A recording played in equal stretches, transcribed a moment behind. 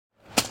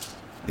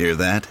Hear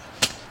that?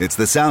 It's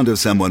the sound of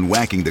someone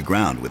whacking the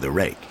ground with a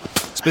rake.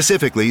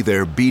 Specifically,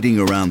 they're beating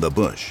around the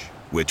bush,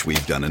 which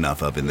we've done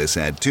enough of in this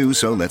ad too,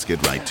 so let's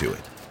get right to it.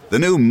 The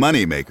new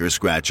Moneymaker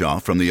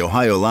scratch-off from the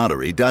Ohio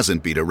Lottery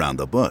doesn't beat around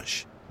the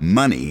bush.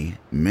 Money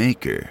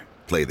Maker.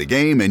 Play the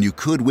game and you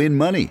could win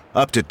money,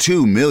 up to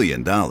 $2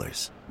 million.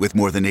 With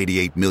more than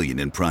 $88 million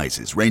in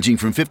prizes, ranging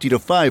from $50 to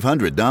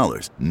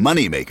 $500,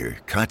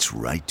 Moneymaker cuts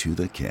right to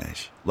the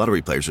cash.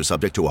 Lottery players are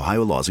subject to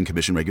Ohio laws and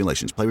commission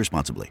regulations. Play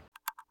responsibly.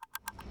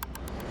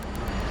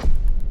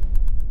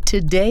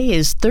 Today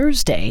is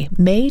Thursday,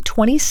 May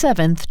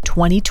 27th,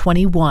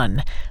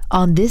 2021.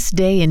 On this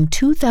day in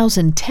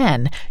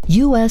 2010,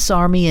 U.S.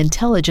 Army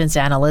intelligence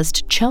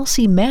analyst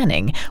Chelsea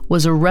Manning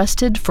was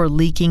arrested for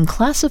leaking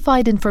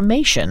classified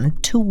information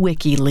to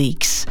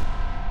Wikileaks.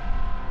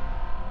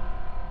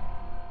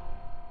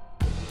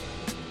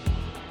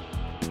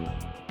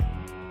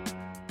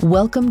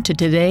 Welcome to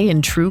Today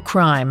in True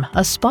Crime,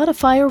 a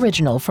Spotify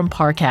original from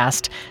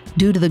Parcast.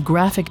 Due to the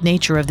graphic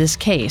nature of this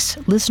case,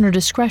 listener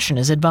discretion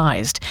is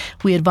advised.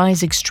 We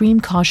advise extreme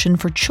caution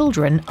for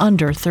children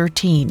under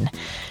 13.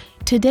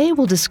 Today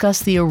we'll discuss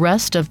the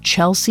arrest of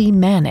Chelsea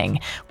Manning.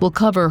 We'll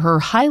cover her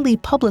highly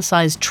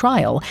publicized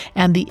trial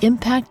and the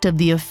impact of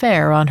the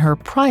affair on her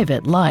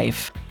private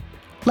life.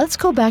 Let's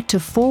go back to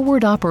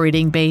Forward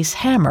Operating Base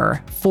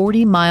Hammer,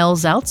 40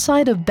 miles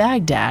outside of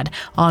Baghdad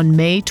on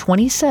May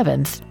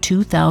 27,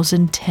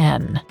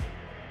 2010.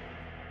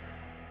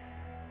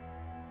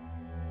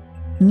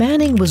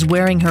 Manning was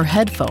wearing her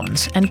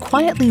headphones and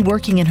quietly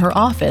working in her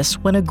office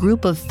when a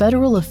group of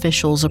federal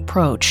officials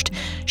approached.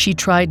 She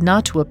tried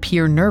not to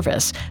appear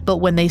nervous, but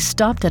when they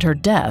stopped at her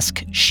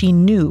desk, she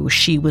knew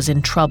she was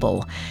in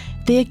trouble.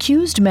 They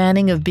accused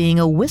Manning of being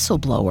a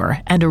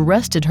whistleblower and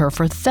arrested her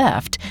for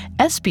theft,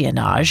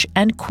 espionage,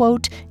 and,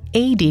 quote,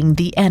 aiding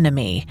the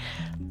enemy.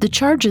 The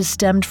charges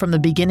stemmed from the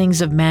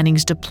beginnings of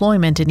Manning's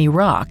deployment in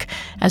Iraq.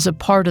 As a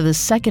part of the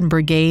 2nd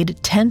Brigade,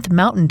 10th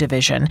Mountain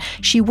Division,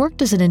 she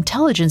worked as an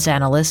intelligence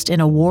analyst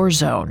in a war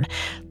zone.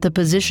 The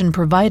position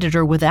provided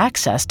her with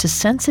access to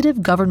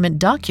sensitive government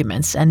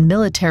documents and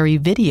military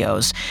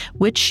videos,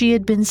 which she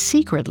had been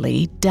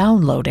secretly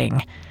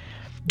downloading.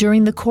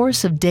 During the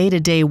course of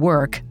day-to-day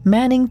work,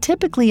 Manning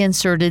typically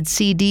inserted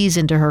CDs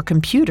into her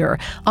computer,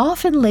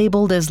 often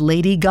labeled as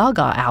Lady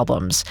Gaga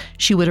albums.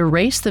 She would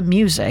erase the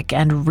music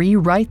and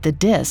rewrite the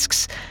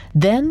discs.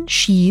 Then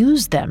she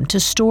used them to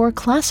store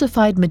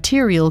classified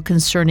material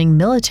concerning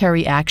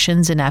military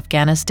actions in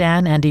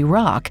Afghanistan and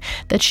Iraq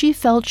that she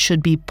felt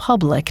should be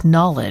public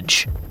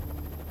knowledge.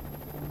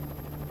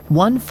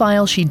 One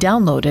file she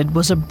downloaded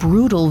was a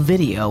brutal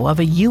video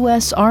of a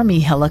U.S. Army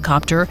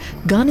helicopter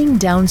gunning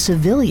down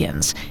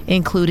civilians,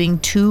 including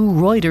 2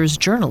 Reuters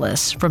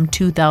journalists from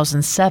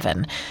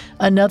 2007.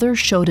 Another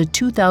showed a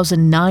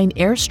 2009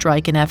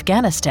 airstrike in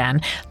Afghanistan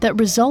that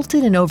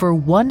resulted in over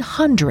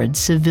 100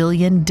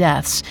 civilian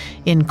deaths,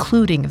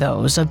 including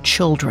those of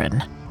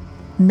children.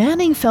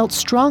 Manning felt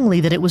strongly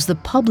that it was the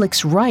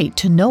public's right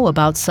to know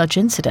about such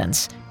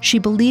incidents. She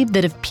believed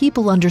that if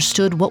people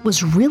understood what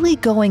was really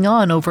going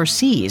on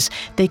overseas,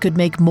 they could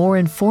make more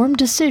informed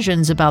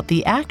decisions about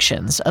the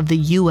actions of the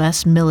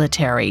U.S.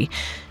 military.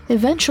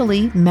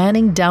 Eventually,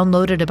 Manning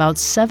downloaded about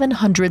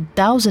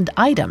 700,000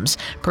 items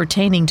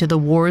pertaining to the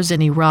wars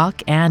in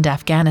Iraq and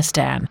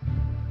Afghanistan.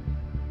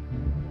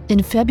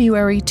 In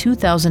February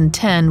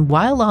 2010,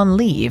 while on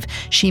leave,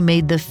 she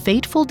made the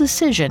fateful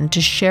decision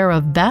to share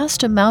a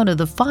vast amount of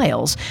the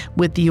files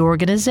with the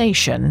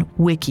organization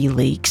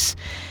Wikileaks.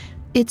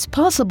 It's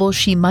possible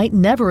she might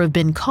never have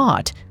been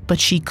caught, but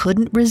she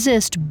couldn't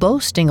resist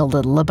boasting a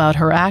little about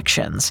her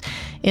actions.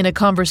 In a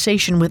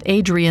conversation with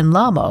Adrian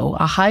Lamo,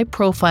 a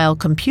high-profile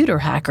computer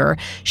hacker,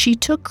 she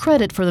took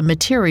credit for the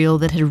material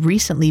that had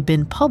recently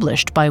been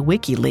published by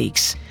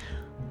Wikileaks.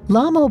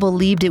 Lamo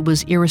believed it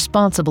was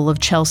irresponsible of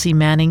Chelsea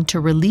Manning to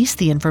release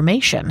the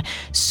information,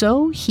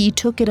 so he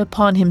took it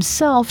upon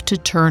himself to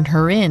turn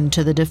her in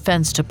to the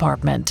Defense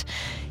Department.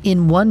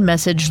 In one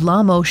message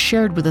Lamo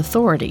shared with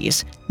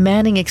authorities,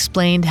 Manning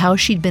explained how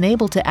she'd been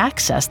able to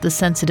access the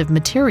sensitive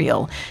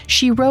material.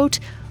 She wrote,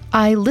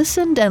 "I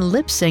listened and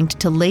lip-synced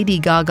to Lady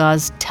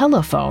Gaga's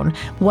Telephone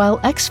while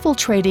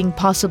exfiltrating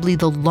possibly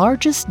the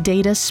largest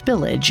data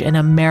spillage in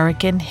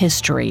American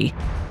history."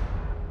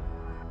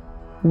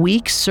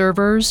 Weak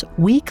servers,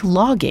 weak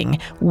logging,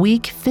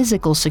 weak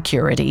physical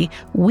security,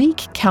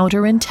 weak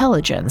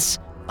counterintelligence.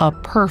 A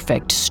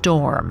perfect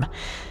storm.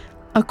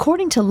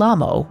 According to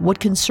Lamo,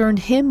 what concerned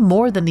him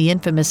more than the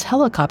infamous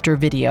helicopter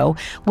video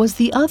was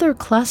the other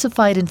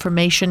classified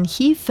information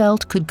he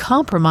felt could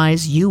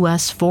compromise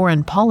U.S.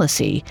 foreign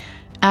policy.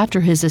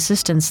 After his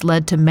assistance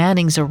led to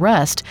Manning's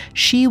arrest,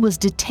 she was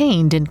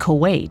detained in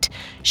Kuwait.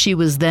 She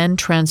was then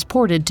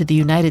transported to the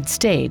United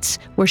States,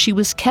 where she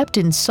was kept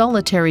in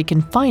solitary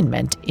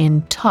confinement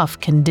in tough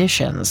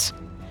conditions.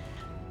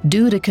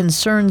 Due to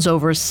concerns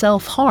over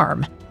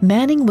self-harm,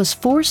 Manning was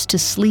forced to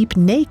sleep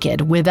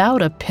naked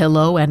without a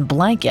pillow and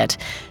blanket.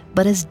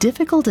 But as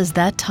difficult as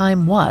that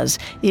time was,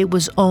 it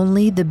was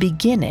only the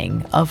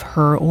beginning of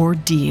her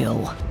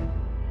ordeal.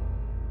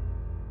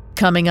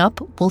 Coming up,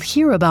 we'll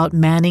hear about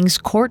Manning's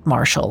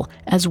court-martial,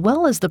 as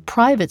well as the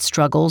private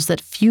struggles that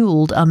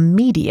fueled a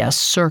media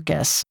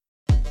circus.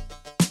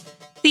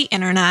 The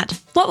internet.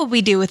 What would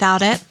we do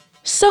without it?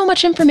 So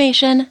much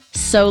information,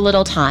 so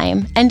little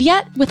time. And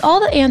yet, with all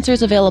the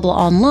answers available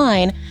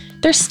online,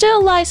 there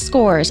still lie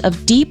scores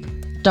of deep,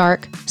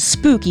 dark,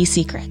 spooky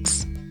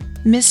secrets.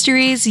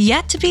 Mysteries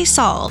yet to be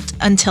solved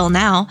until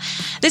now.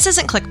 This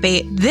isn't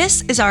clickbait.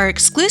 This is our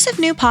exclusive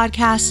new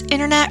podcast,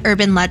 Internet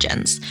Urban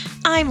Legends.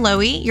 I'm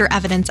Loie, your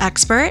evidence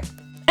expert.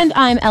 And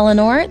I'm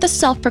Eleanor, the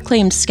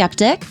self-proclaimed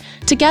skeptic.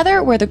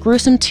 Together, we're the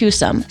gruesome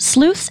twosome,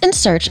 sleuths in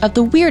search of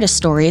the weirdest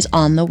stories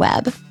on the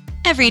web.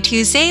 Every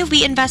Tuesday,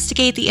 we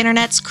investigate the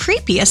internet's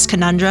creepiest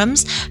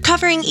conundrums,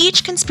 covering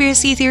each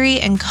conspiracy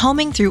theory and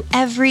combing through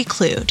every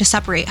clue to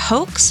separate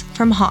hoax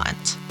from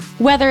haunt.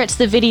 Whether it's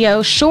the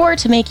video sure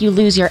to make you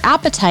lose your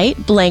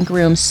appetite, blank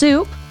room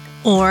soup,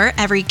 or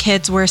every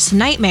kid's worst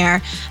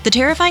nightmare, the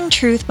terrifying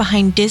truth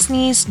behind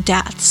Disney's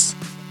deaths.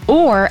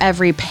 Or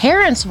every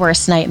parent's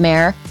worst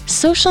nightmare,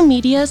 social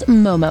media's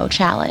Momo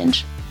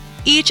challenge.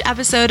 Each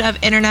episode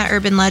of Internet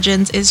Urban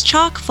Legends is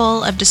chock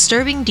full of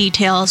disturbing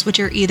details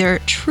which are either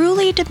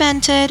truly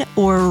demented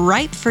or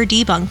ripe for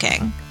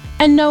debunking.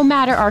 And no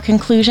matter our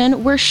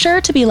conclusion, we're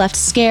sure to be left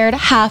scared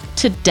half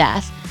to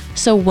death.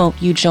 So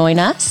won't you join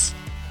us?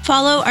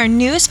 Follow our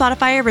new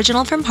Spotify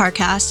original from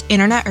Parcast,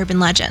 Internet Urban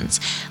Legends.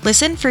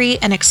 Listen free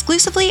and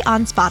exclusively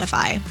on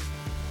Spotify.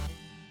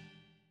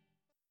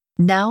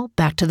 Now,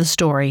 back to the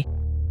story.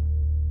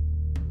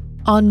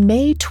 On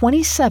May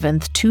 27,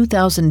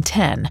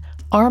 2010,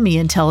 Army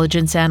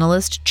intelligence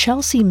analyst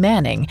Chelsea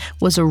Manning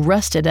was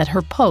arrested at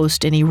her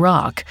post in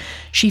Iraq.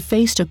 She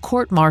faced a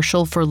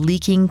court-martial for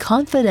leaking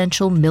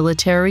confidential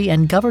military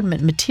and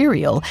government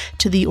material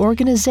to the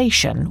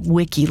organization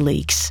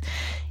Wikileaks.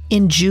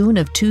 In June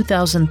of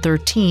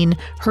 2013,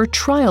 her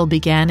trial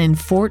began in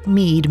Fort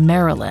Meade,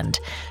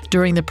 Maryland.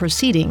 During the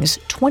proceedings,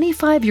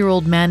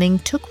 25-year-old Manning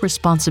took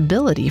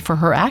responsibility for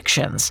her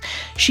actions.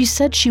 She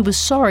said she was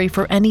sorry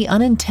for any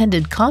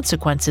unintended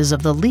consequences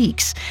of the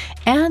leaks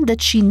and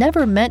that she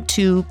never meant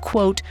to,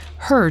 quote,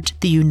 hurt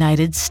the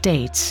United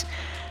States.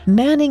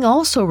 Manning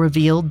also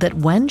revealed that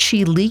when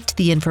she leaked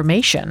the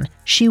information,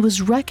 she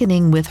was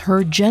reckoning with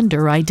her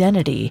gender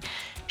identity.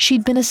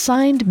 She'd been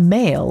assigned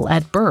male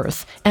at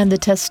birth, and the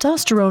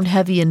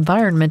testosterone-heavy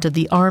environment of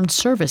the armed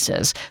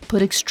services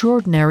put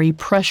extraordinary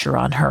pressure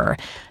on her.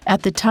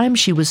 At the time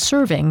she was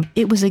serving,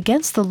 it was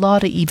against the law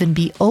to even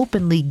be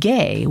openly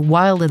gay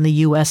while in the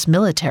U.S.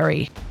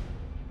 military.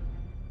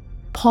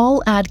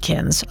 Paul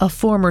Adkins, a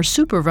former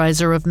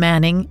supervisor of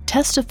Manning,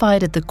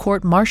 testified at the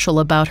court-martial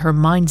about her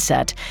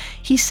mindset.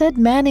 He said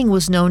Manning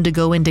was known to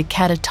go into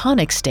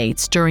catatonic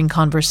states during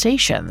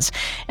conversations,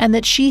 and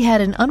that she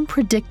had an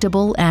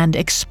unpredictable and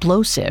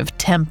explosive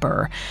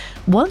temper.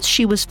 Once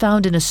she was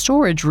found in a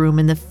storage room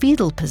in the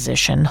fetal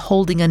position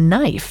holding a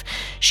knife.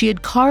 She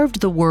had carved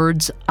the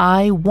words,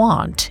 "I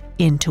want,"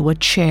 into a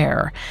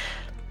chair.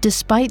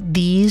 Despite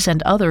these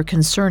and other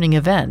concerning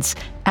events,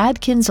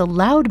 Adkins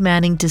allowed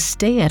Manning to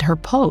stay at her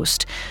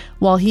post.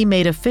 While he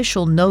made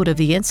official note of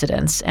the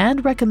incidents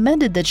and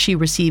recommended that she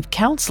receive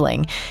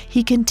counseling,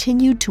 he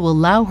continued to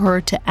allow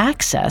her to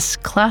access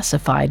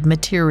classified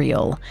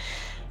material.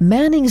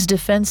 Manning's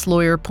defense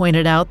lawyer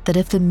pointed out that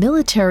if the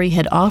military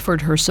had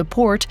offered her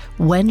support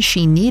when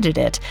she needed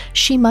it,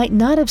 she might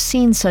not have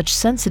seen such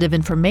sensitive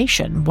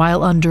information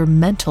while under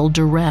mental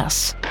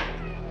duress.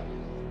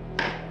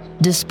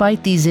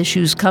 Despite these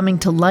issues coming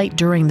to light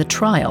during the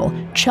trial,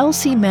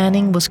 Chelsea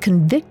Manning was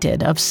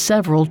convicted of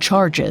several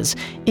charges,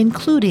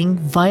 including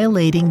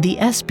violating the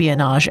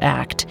Espionage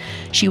Act.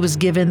 She was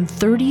given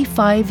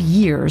 35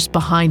 years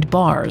behind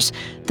bars,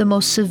 the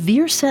most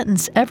severe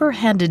sentence ever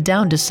handed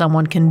down to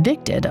someone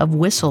convicted of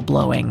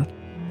whistleblowing.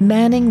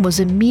 Manning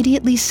was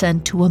immediately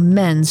sent to a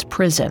men's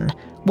prison.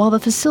 While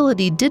the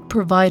facility did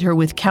provide her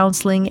with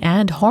counseling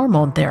and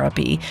hormone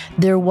therapy,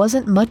 there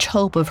wasn't much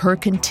hope of her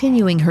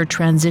continuing her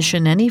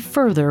transition any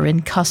further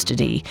in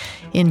custody.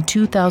 In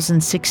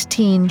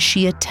 2016,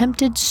 she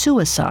attempted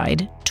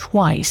suicide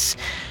twice.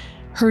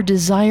 Her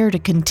desire to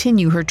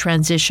continue her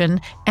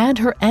transition and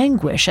her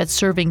anguish at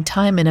serving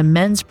time in a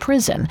men's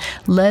prison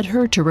led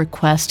her to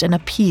request an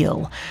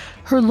appeal.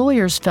 Her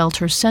lawyers felt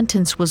her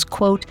sentence was,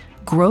 quote,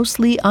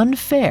 grossly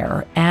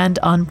unfair and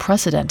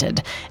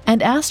unprecedented,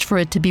 and asked for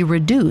it to be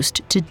reduced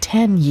to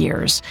 10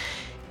 years.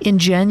 In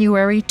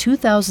January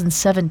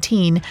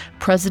 2017,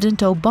 President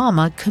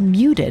Obama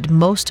commuted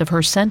most of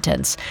her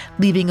sentence,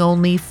 leaving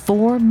only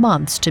 4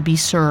 months to be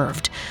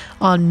served.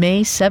 On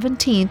May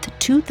 17,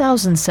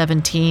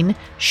 2017,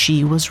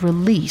 she was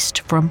released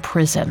from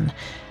prison.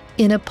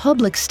 In a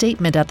public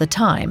statement at the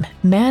time,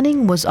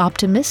 Manning was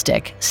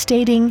optimistic,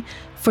 stating,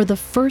 "For the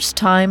first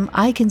time,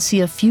 I can see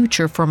a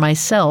future for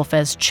myself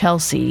as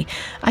Chelsea.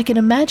 I can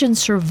imagine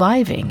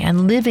surviving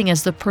and living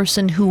as the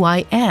person who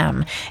I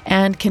am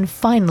and can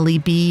finally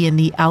be in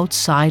the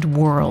outside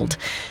world."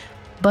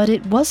 But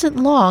it wasn't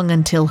long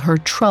until her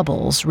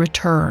troubles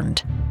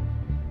returned.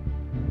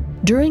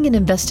 During an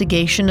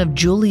investigation of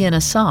Julian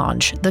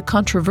Assange, the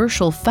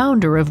controversial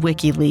founder of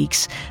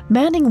Wikileaks,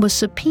 Manning was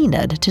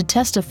subpoenaed to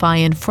testify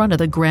in front of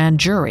the grand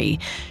jury.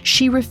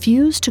 She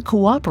refused to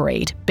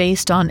cooperate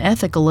based on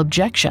ethical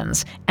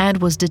objections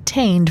and was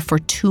detained for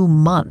 2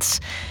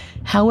 months.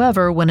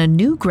 However, when a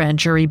new grand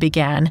jury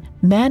began,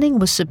 Manning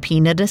was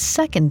subpoenaed a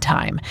second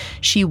time.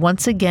 She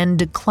once again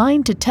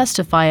declined to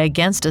testify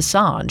against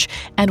Assange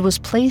and was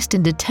placed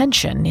in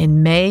detention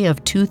in May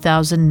of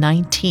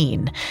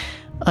 2019.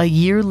 A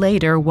year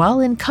later, while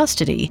in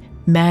custody,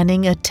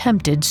 Manning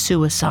attempted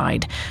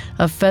suicide.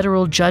 A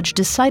federal judge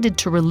decided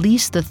to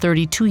release the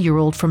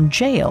 32-year-old from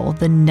jail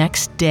the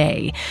next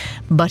day.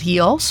 But he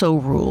also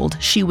ruled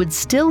she would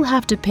still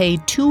have to pay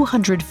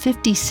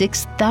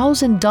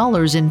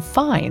 $256,000 in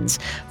fines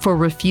for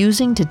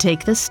refusing to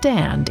take the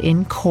stand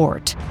in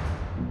court.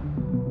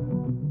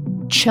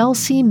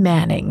 Chelsea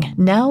Manning,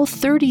 now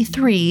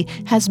 33,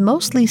 has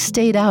mostly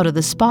stayed out of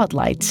the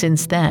spotlight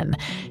since then.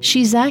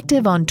 She's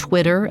active on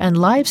Twitter and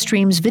live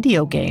streams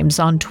video games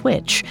on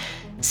Twitch.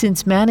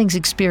 Since Manning's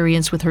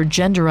experience with her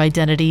gender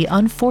identity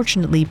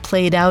unfortunately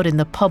played out in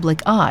the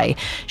public eye,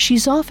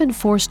 she's often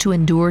forced to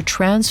endure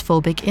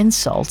transphobic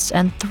insults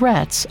and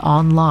threats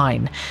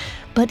online.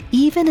 But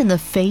even in the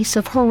face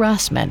of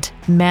harassment,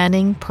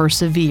 Manning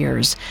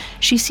perseveres.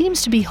 She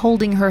seems to be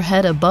holding her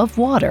head above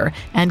water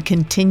and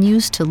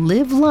continues to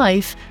live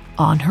life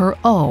on her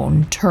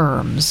own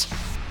terms.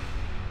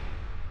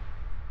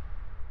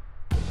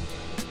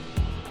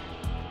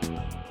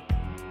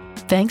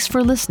 Thanks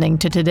for listening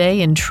to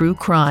Today in True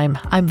Crime.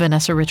 I'm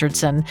Vanessa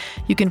Richardson.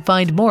 You can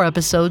find more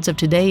episodes of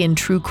Today in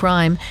True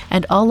Crime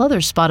and all other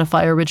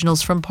Spotify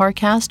originals from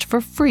Parcast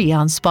for free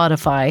on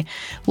Spotify.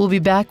 We'll be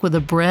back with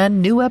a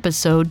brand new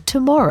episode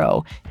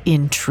tomorrow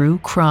in True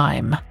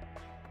Crime.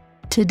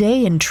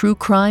 Today in True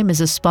Crime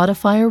is a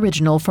Spotify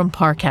original from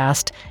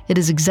Parcast. It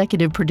is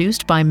executive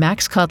produced by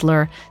Max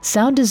Cutler,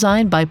 sound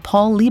designed by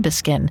Paul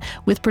Liebeskin,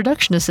 with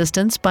production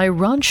assistance by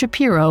Ron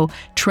Shapiro,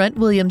 Trent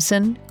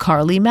Williamson,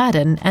 Carly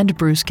Madden, and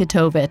Bruce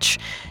Kitovich.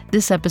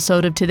 This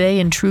episode of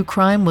Today in True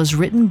Crime was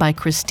written by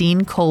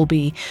Christine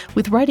Colby,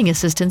 with writing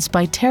assistance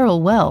by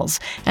Terrell Wells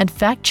and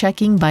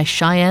fact-checking by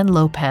Cheyenne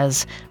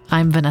Lopez.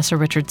 I'm Vanessa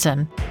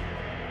Richardson.